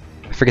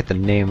 I forget the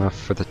name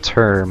for the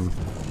term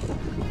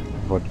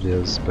of what it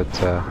is, but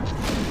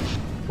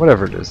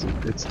whatever it is,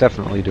 it's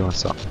definitely doing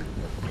something.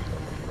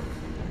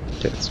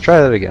 Okay, let's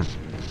try that again.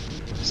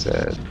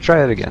 Said,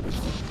 try it again.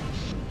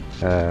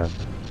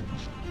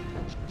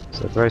 Is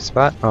that the right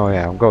spot? Oh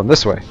yeah, I'm going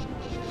this way.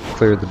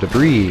 Clear the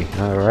debris.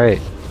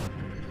 Alright.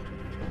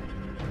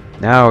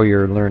 Now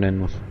you're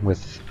learning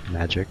with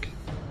magic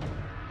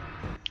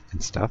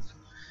and stuff.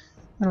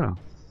 I don't know.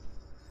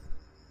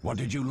 What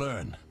did you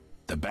learn?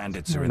 The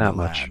bandits are in Not the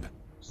much. lab,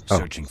 Oh.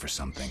 searching for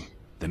something.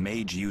 The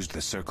mage used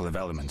the Circle of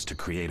Elements to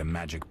create a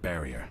magic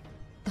barrier.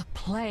 The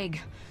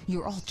plague.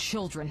 You're all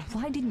children.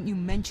 Why didn't you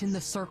mention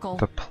the circle?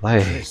 The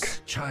plague.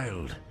 Triss,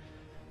 child.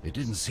 It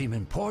didn't seem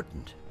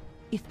important.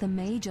 If the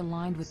mage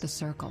aligned with the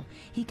circle,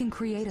 he can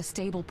create a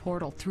stable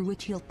portal through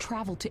which he'll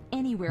travel to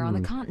anywhere on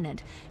the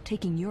continent,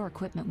 taking your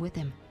equipment with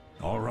him.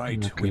 All right,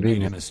 Not we made a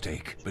convenient.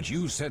 mistake, but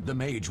you said the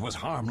mage was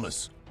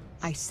harmless.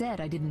 I said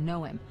I didn't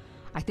know him.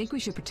 I think we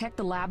should protect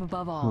the lab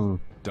above all.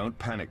 Don't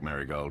panic,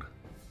 Marigold.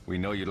 We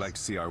know you'd like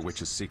to see our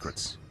witch's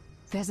secrets.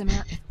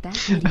 Vesemir, if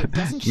that idiot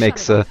doesn't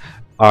Makes shut a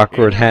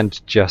awkward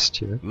hand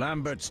gesture.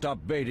 Lambert, stop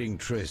baiting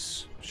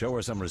Triss. Show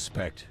her some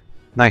respect.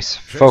 Nice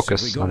Triss,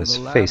 focus if we go on to his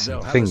the lab, face they'll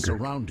and have us finger.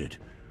 surrounded.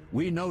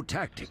 We know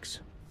tactics.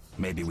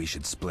 Maybe we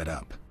should split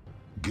up.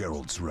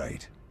 Geralt's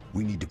right.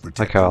 We need to protect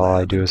Like how the all I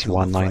lab do and is kill the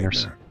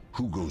one-liners. Frightener.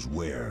 Who goes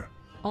where?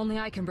 Only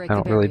I can break I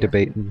the don't really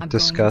barrier. debate I'm and going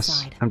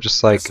discuss. inside. I'm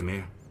just like,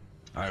 Vesemir?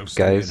 I'll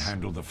stay and guys,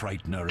 handle the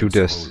Frightener do and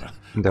this. Savola.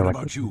 And they're What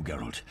like, about you,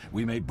 Geralt?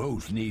 We may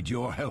both need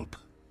your help.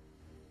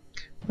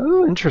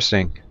 oh,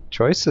 interesting.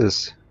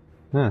 Choices.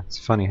 It's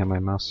funny how my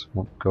mouse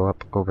won't go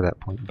up over that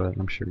point, but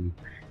I'm sure you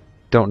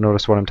don't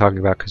notice what I'm talking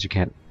about because you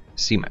can't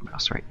see my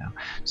mouse right now.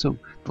 So,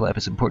 the lab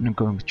is important. I'm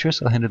going with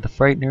Triss. I'll handle the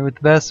Frightener with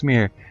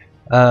Vesemir.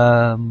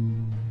 I'll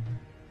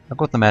go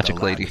with the Magic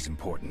The lab Lady. is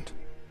important.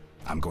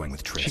 I'm going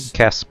with She can Triss.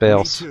 cast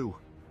spells. Me too.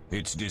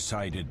 It's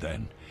decided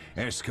then.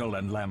 Eskel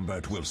and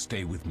Lambert will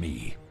stay with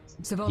me.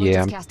 Savola Yeah,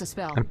 just I'm, cast a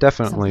spell. I'm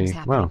definitely. Something's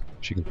happening. Wow,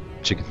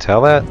 she can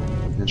tell that.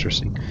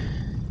 Interesting.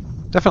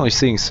 Definitely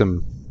seeing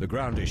some The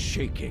ground is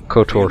shaking.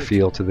 KOTOR it?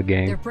 feel to the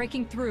They're game.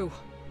 breaking through.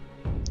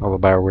 Although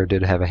BioWare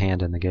did have a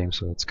hand in the game,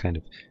 so that's kind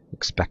of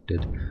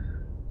expected.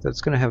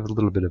 That's going to have a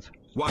little bit of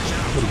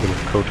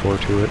KOTOR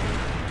to it,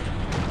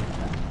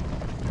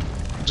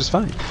 which is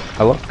fine.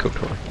 I love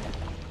KOTOR.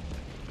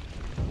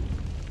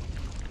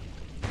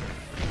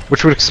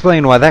 Which would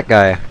explain why that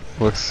guy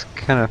looks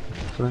kind of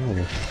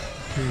familiar.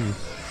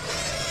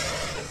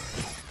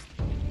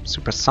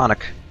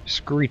 Supersonic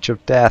screech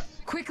of death.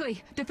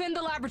 Quickly, defend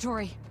the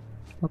laboratory.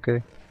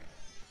 Okay.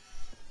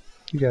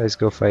 You guys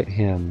go fight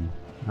him.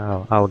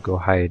 I'll go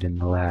hide in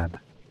the lab.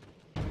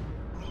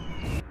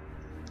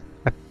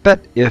 I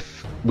bet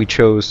if we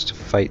chose to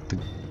fight the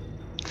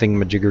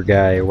thingamajigger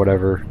guy or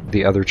whatever,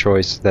 the other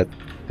choice, that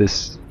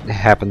this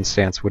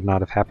happenstance would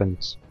not have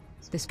happened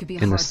This could be a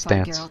in hard this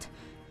fight, stance. Geralt.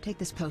 Take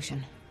this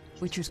potion.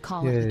 Witchers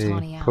call it the Yay,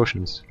 Tawny Owl.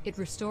 potions. It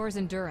restores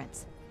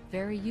endurance.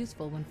 Very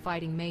useful when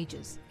fighting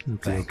mages. Okay.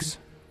 Thanks.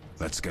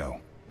 Let's go.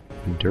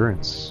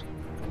 Endurance.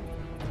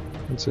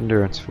 What's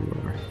endurance for?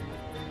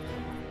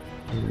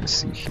 Let's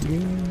see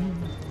here.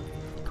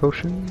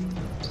 Potion.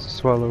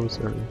 Swallows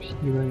are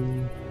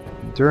healing.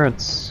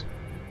 Endurance.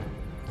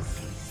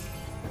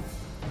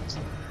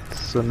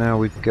 So now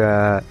we've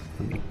got.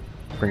 Let me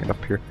bring it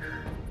up here.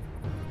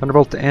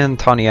 Thunderbolt and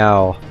Tawny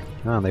Owl.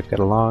 Oh, they've got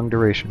a long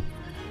duration.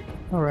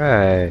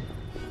 Alright.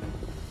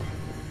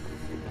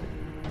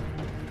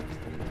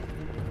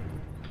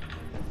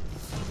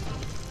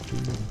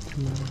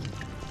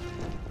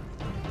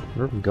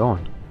 Where are we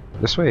going?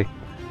 This way.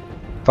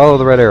 Follow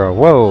the red arrow.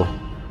 Whoa!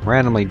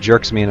 Randomly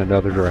jerks me in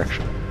another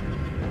direction.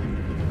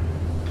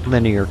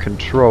 Linear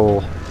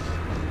control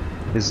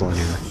is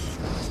linear.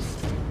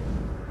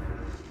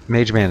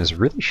 Mage Man is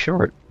really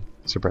short,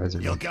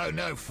 surprisingly. You'll go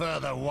no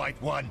further, White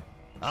One.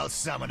 I'll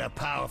summon a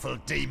powerful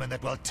demon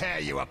that will tear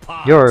you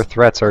apart. Your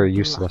threats are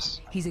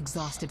useless. He's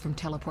exhausted from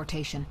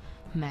teleportation.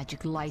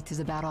 Magic light is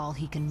about all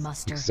he can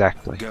muster.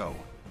 Exactly. Go.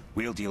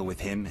 We'll deal with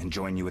him and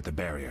join you at the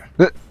barrier.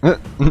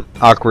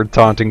 Awkward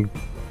taunting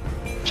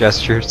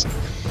gestures.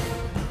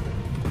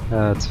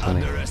 That's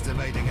funny.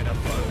 Underestimating an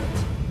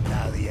opponent.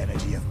 Now the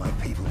energy of my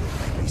people will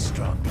make me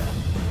stronger.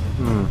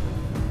 Nobody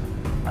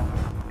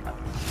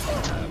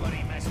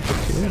messes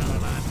with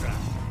Salamandra.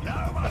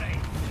 Nobody.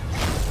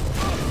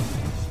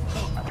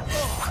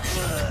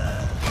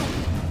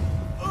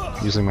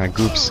 Using my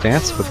group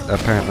stance, but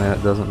apparently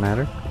that doesn't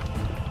matter.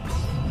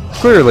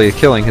 Clearly,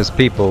 killing his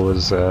people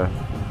is the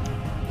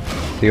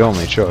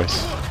only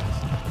choice.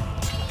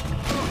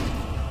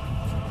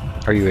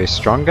 Are you a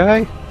strong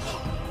guy?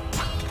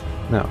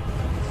 No.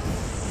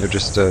 You're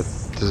just a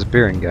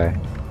disappearing guy.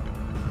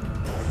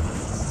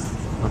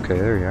 Okay,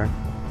 there you are.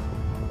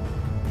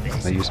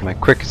 I use my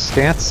quick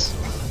stance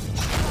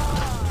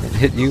and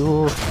hit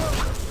you,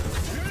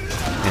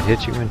 and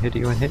hit you, and hit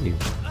you, and hit you.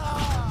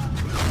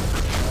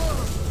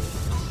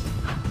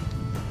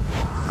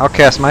 I'll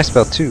cast my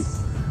spell too.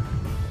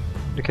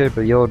 Okay,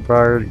 but yellow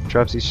bar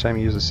drops each time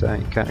you use a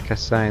sign. You can't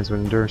cast signs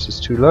when endurance is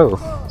too low.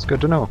 It's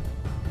good to know.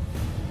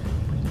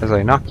 As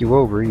I knock you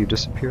over, you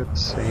disappear at the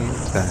same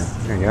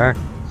time. There you are.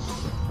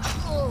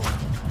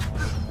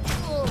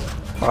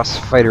 Boss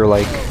fighter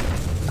like.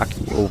 Knock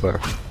you over.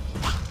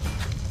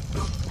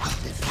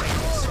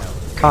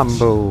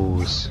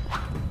 Combos.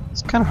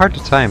 It's kind of hard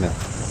to time it,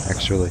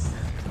 actually.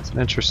 It's an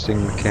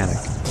interesting mechanic.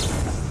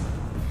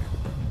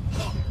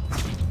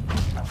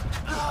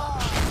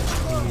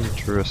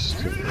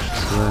 Interesting.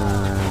 So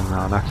then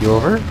I'll knock you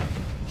over.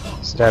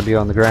 Stab you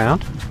on the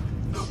ground.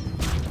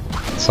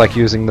 It's like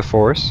using the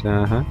force.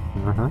 And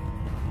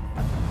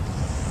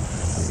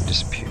he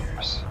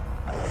disappears.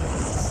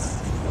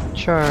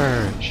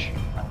 Charge.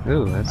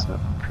 Ooh, that's not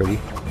pretty.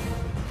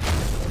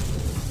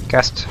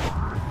 Cast.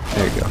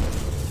 There you go.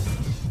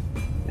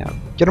 Now,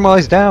 get him while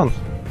he's down.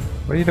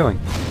 What are you doing?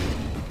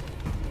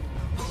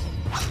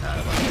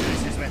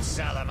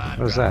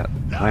 What is that?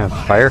 Am I on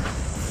fire?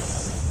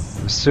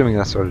 I'm assuming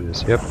that's what it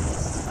is. Yep.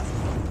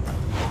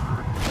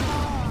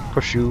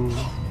 Push you.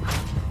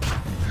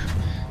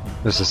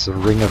 This is a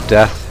ring of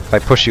death. If I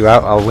push you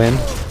out, I'll win.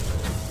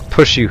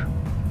 Push you.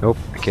 Nope,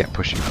 I can't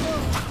push you.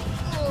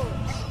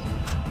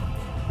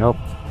 Nope,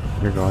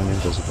 you're going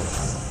invisible.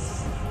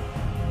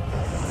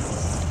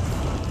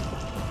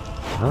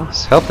 Well,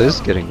 his health is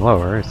getting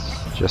lower. It's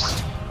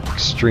just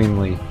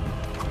extremely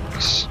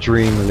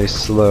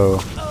slow.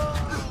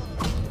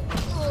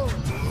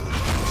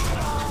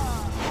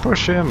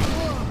 Push him!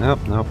 Nope,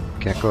 nope,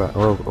 can't go out.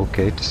 Oh,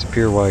 okay,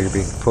 disappear while you're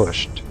being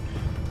pushed.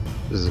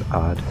 This is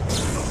odd.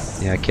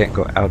 Yeah, I can't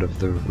go out of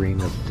the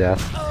ring of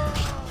death.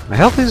 My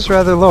health is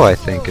rather low, I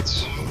think.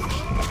 It's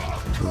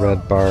the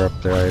red bar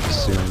up there, I'd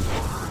assume.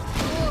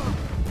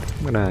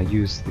 I'm gonna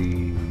use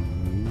the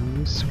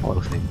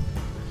swallow thing.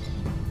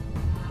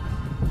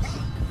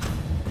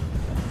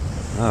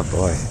 Oh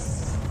boy.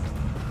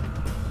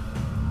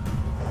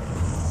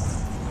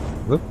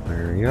 Whoop,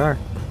 there you are.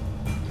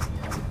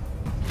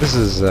 This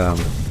is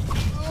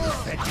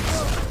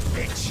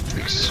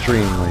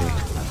extremely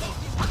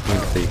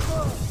lengthy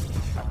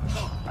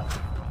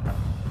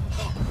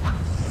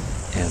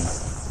and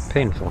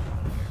painful.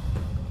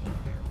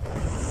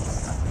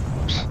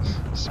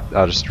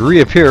 I'll just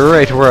reappear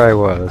right where I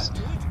was.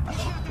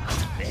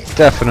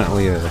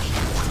 Definitely a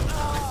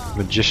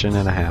magician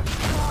and a half.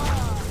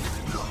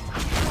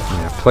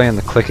 Yeah, playing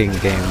the clicking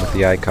game with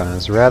the icon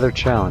is rather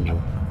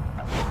challenging.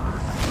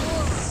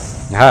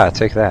 Ah,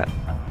 take that.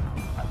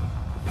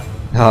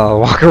 I'll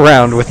walk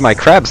around with my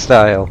crab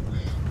style.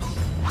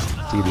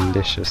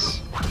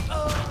 Delicious.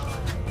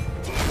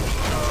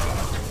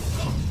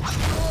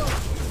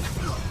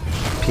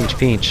 Pinch,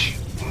 pinch.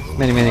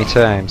 Many, many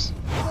times.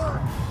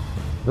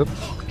 Oop,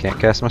 can't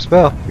cast my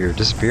spell. You're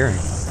disappearing.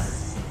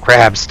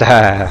 Crab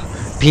style.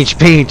 Pinch,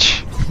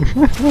 pinch.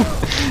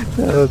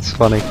 That's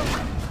funny.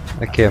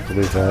 I can't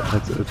believe that.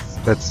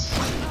 That's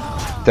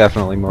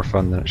definitely more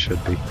fun than it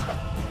should be.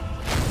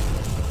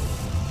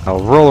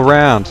 I'll roll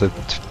around to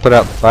put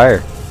out the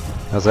fire.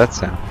 How's that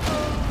sound?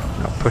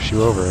 I'll push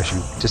you over as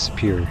you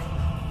disappear.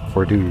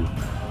 Or do you?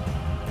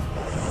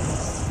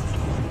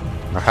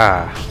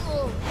 Aha!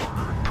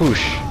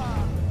 Push!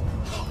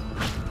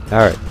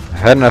 Alright, I've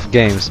had enough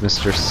games,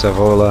 Mr.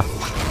 Savola.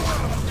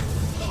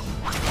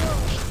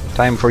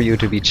 Time for you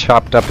to be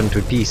chopped up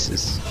into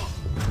pieces.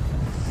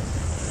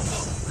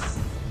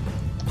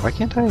 Why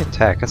can't I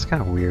attack? That's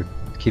kind of weird.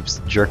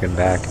 Keeps jerking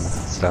back and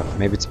stuff.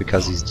 Maybe it's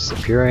because he's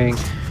disappearing.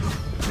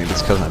 Maybe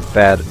it's because I'm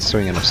bad at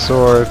swinging a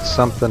sword.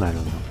 Something, I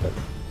don't know. But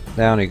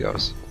down he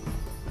goes.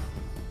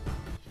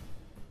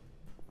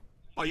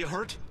 Are you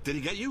hurt? Did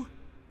he get you?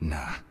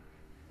 Nah.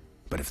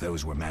 But if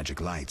those were magic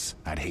lights,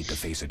 I'd hate to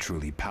face a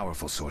truly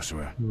powerful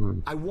sorcerer.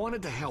 I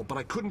wanted to help, but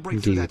I couldn't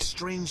break through that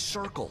strange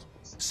circle.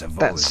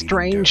 That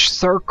strange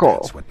circle.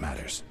 That's what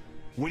matters.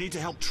 We need to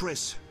help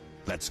Triss.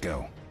 Let's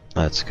go.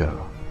 Let's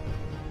go.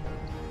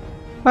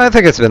 I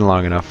think it's been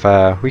long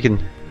enough. We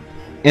can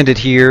end it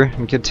here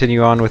and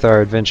continue on with our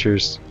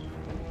adventures.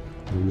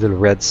 Little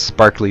red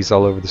sparklies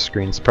all over the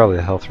screen. It's probably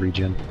a health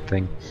regen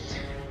thing.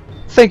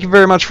 Thank you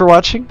very much for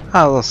watching.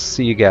 I'll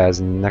see you guys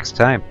next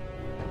time.